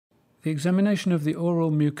The examination of the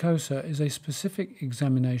oral mucosa is a specific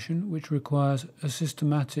examination which requires a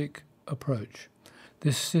systematic approach.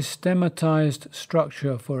 This systematized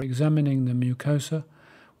structure for examining the mucosa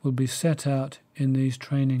will be set out in these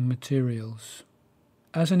training materials.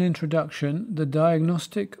 As an introduction, the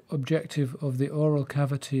diagnostic objective of the oral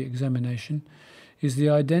cavity examination is the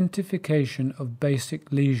identification of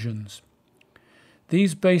basic lesions.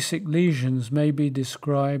 These basic lesions may be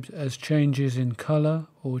described as changes in color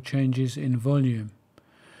or changes in volume.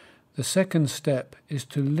 The second step is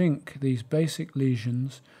to link these basic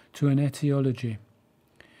lesions to an etiology.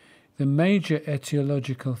 The major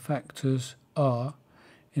etiological factors are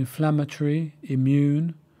inflammatory,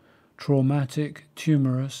 immune, traumatic,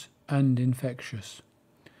 tumorous, and infectious.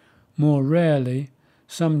 More rarely,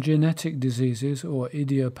 some genetic diseases or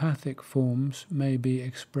idiopathic forms may be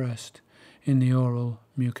expressed in the oral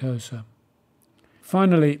mucosa.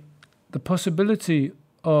 Finally, the possibility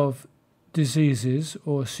of diseases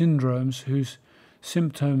or syndromes whose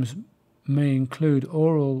symptoms may include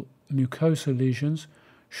oral mucosa lesions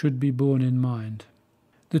should be borne in mind.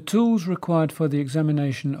 The tools required for the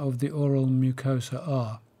examination of the oral mucosa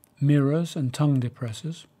are mirrors and tongue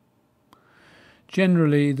depressors.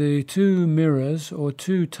 Generally, the two mirrors or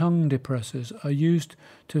two tongue depressors are used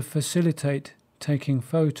to facilitate taking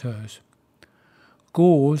photos.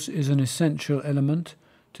 Gauze is an essential element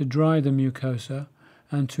to dry the mucosa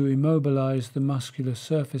and to immobilize the muscular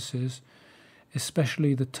surfaces,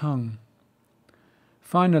 especially the tongue.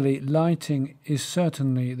 Finally, lighting is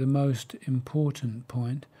certainly the most important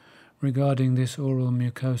point regarding this oral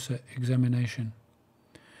mucosa examination.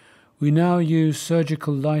 We now use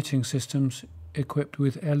surgical lighting systems equipped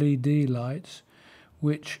with LED lights,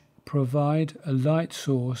 which provide a light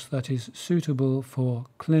source that is suitable for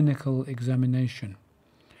clinical examination.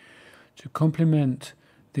 To complement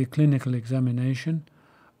the clinical examination,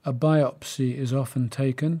 a biopsy is often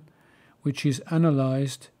taken, which is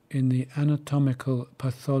analyzed in the anatomical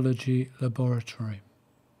pathology laboratory.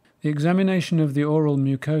 The examination of the oral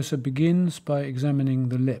mucosa begins by examining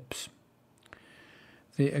the lips.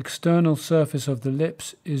 The external surface of the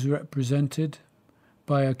lips is represented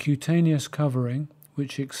by a cutaneous covering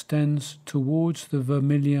which extends towards the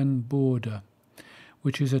vermilion border,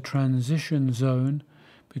 which is a transition zone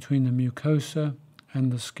between the mucosa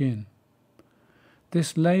and the skin.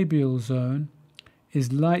 This labial zone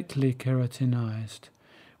is lightly keratinized,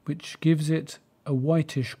 which gives it a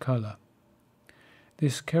whitish color.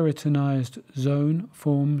 This keratinized zone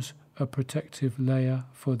forms a protective layer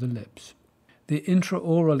for the lips. The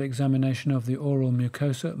intraoral examination of the oral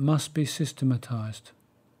mucosa must be systematized.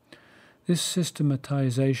 This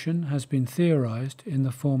systematization has been theorized in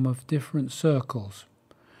the form of different circles: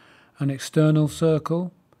 an external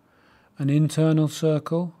circle, an internal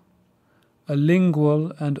circle, a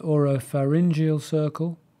lingual and oropharyngeal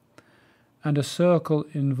circle, and a circle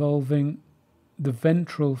involving the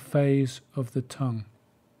ventral phase of the tongue.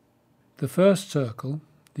 The first circle,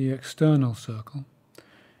 the external circle,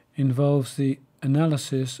 involves the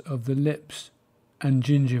analysis of the lips and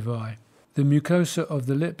gingivae. The mucosa of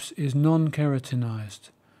the lips is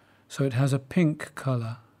non-keratinized, so it has a pink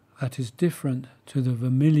color that is different to the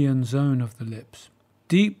vermilion zone of the lips.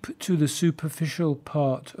 Deep to the superficial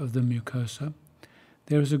part of the mucosa,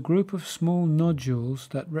 there is a group of small nodules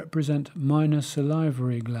that represent minor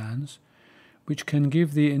salivary glands, which can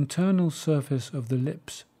give the internal surface of the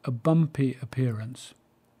lips a bumpy appearance.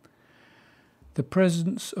 The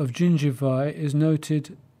presence of gingivae is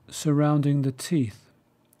noted surrounding the teeth.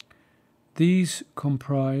 These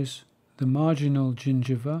comprise the marginal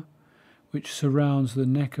gingiva, which surrounds the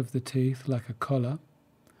neck of the teeth like a collar,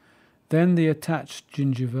 then the attached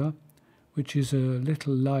gingiva, which is a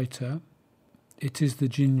little lighter. It is the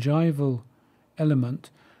gingival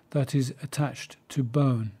element that is attached to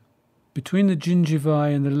bone. Between the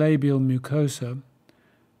gingivae and the labial mucosa,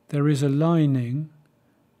 there is a lining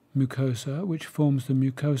mucosa which forms the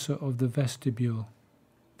mucosa of the vestibule.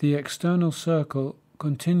 The external circle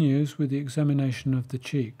continues with the examination of the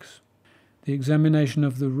cheeks. The examination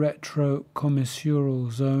of the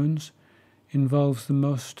retrocommissural zones involves the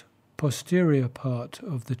most posterior part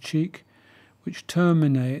of the cheek, which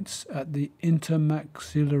terminates at the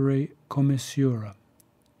intermaxillary commissura.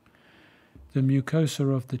 The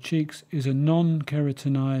mucosa of the cheeks is a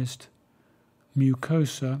non-keratinized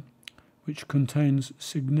mucosa which contains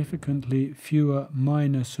significantly fewer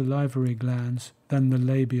minor salivary glands than the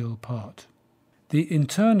labial part. The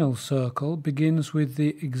internal circle begins with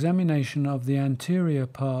the examination of the anterior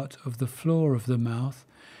part of the floor of the mouth,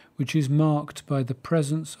 which is marked by the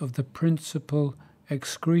presence of the principal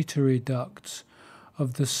excretory ducts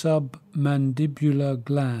of the submandibular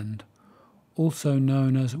gland, also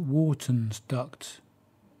known as Wharton's ducts,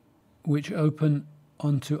 which open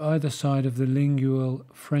onto either side of the lingual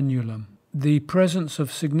frenulum. The presence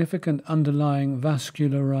of significant underlying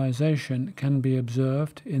vascularization can be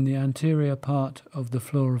observed in the anterior part of the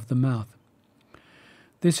floor of the mouth.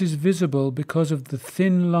 This is visible because of the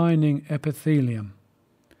thin lining epithelium.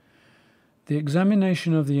 The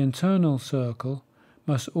examination of the internal circle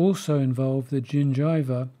must also involve the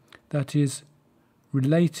gingiva that is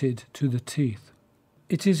related to the teeth.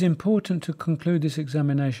 It is important to conclude this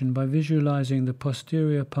examination by visualizing the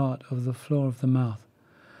posterior part of the floor of the mouth.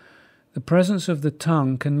 The presence of the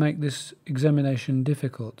tongue can make this examination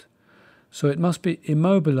difficult, so it must be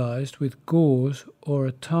immobilized with gauze or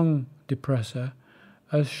a tongue depressor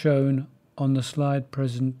as shown on the slide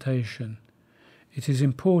presentation. It is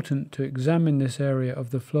important to examine this area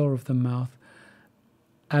of the floor of the mouth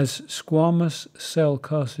as squamous cell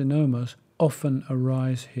carcinomas often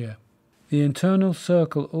arise here. The internal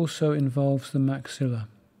circle also involves the maxilla.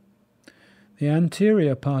 The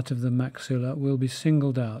anterior part of the maxilla will be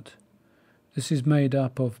singled out. This is made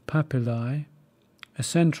up of papillae, a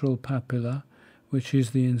central papilla, which is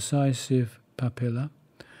the incisive papilla,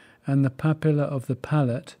 and the papilla of the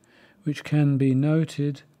palate, which can be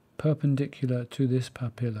noted perpendicular to this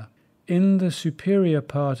papilla. In the superior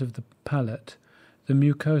part of the palate, the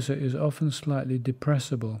mucosa is often slightly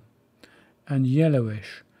depressible and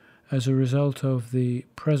yellowish as a result of the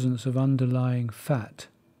presence of underlying fat.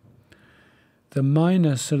 The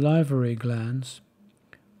minor salivary glands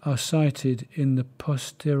are sited in the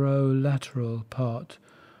posterolateral part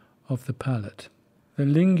of the palate. The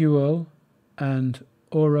lingual and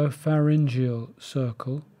oropharyngeal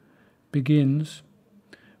circle begins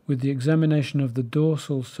with the examination of the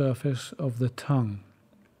dorsal surface of the tongue.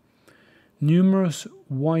 Numerous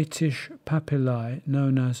whitish papillae,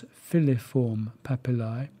 known as filiform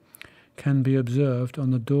papillae, can be observed on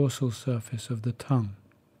the dorsal surface of the tongue.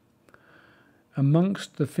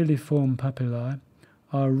 Amongst the filiform papillae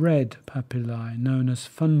are red papillae, known as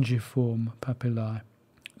fungiform papillae.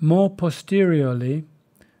 More posteriorly,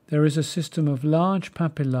 there is a system of large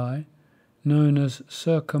papillae, known as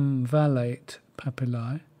circumvallate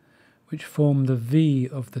papillae, which form the V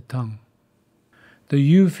of the tongue. The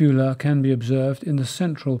uvula can be observed in the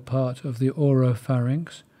central part of the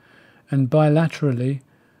oropharynx, and bilaterally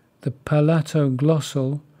the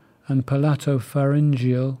palatoglossal and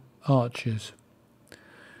palatopharyngeal arches.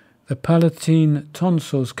 The palatine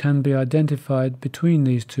tonsils can be identified between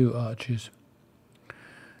these two arches.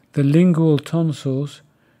 The lingual tonsils,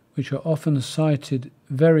 which are often sited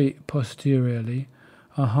very posteriorly,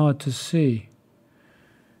 are hard to see.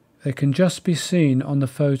 They can just be seen on the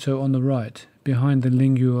photo on the right, behind the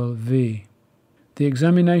lingual V. The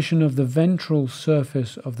examination of the ventral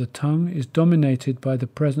surface of the tongue is dominated by the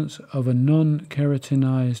presence of a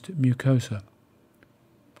non-keratinized mucosa.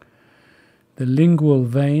 The lingual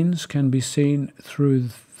veins can be seen through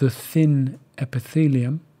the thin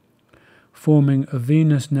epithelium, forming a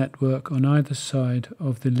venous network on either side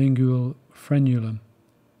of the lingual frenulum.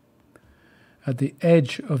 At the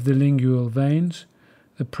edge of the lingual veins,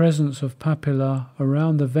 the presence of papilla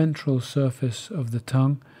around the ventral surface of the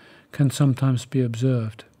tongue can sometimes be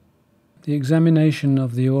observed. The examination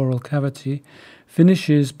of the oral cavity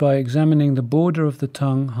finishes by examining the border of the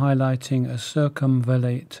tongue, highlighting a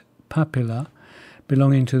circumvallate papilla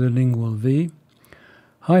belonging to the lingual V,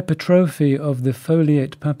 hypertrophy of the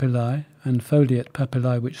foliate papillae and foliate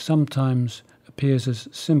papillae, which sometimes appears as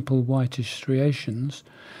simple whitish striations,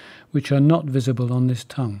 which are not visible on this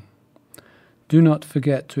tongue. Do not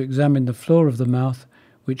forget to examine the floor of the mouth,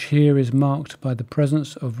 which here is marked by the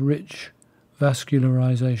presence of rich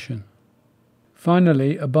vascularization.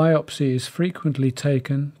 Finally, a biopsy is frequently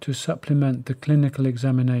taken to supplement the clinical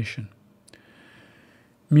examination.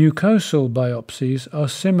 Mucosal biopsies are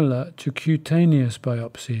similar to cutaneous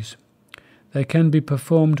biopsies. They can be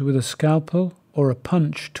performed with a scalpel or a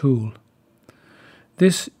punch tool.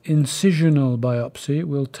 This incisional biopsy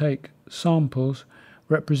will take samples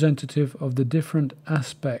representative of the different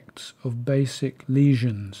aspects of basic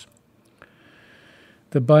lesions.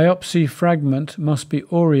 The biopsy fragment must be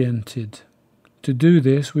oriented. To do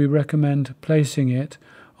this, we recommend placing it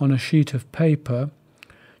on a sheet of paper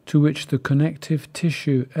to which the connective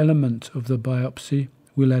tissue element of the biopsy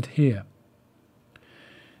will adhere.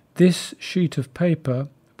 This sheet of paper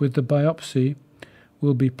with the biopsy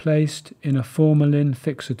will be placed in a formalin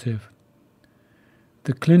fixative.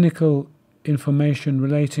 The clinical information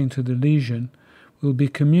relating to the lesion will be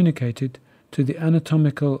communicated to the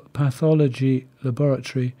anatomical pathology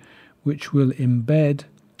laboratory, which will embed,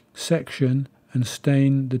 section, and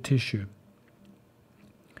stain the tissue.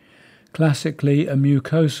 Classically, a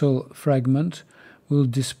mucosal fragment will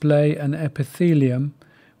display an epithelium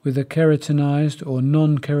with a keratinized or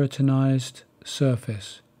non-keratinized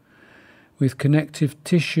surface, with connective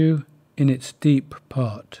tissue in its deep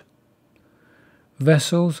part.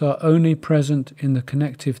 Vessels are only present in the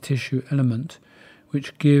connective tissue element,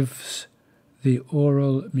 which gives the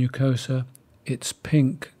oral mucosa its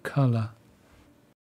pink color.